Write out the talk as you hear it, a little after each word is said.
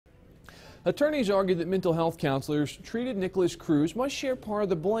Attorneys argue that mental health counselors treated Nikolas Cruz must share part of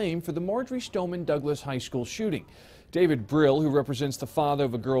the blame for the Majory Stoneman Douglas High School shooting. David Brill, who represents the father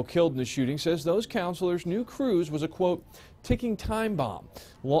of a girl killed in the shooting, says those counselors knew Cruz was a, quote, ticking time bomb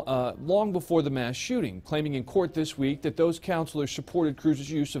long before the mass shooting, claiming in court this week that those counselors supported Cruz's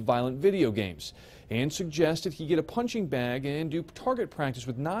use of violent video games and suggested he get a punching bag and do target practice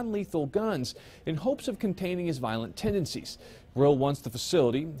with non-lethal guns in hopes of containing his violent tendencies. Brill wants the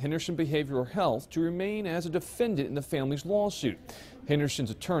facility, Henderson Behavioral Health, to remain as a defendant in the family's lawsuit.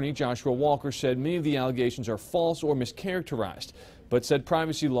 Henderson's attorney, Joshua Walker, said many of the allegations are false or mischaracterized, but said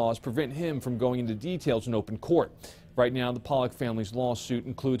privacy laws prevent him from going into details in open court. Right now, the Pollack family's lawsuit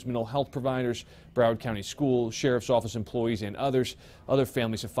includes mental health providers, Broward County Schools, Sheriff's Office employees, and others. Other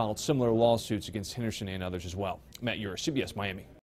families have filed similar lawsuits against Henderson and others as well. Matt Yurus, CBS Miami.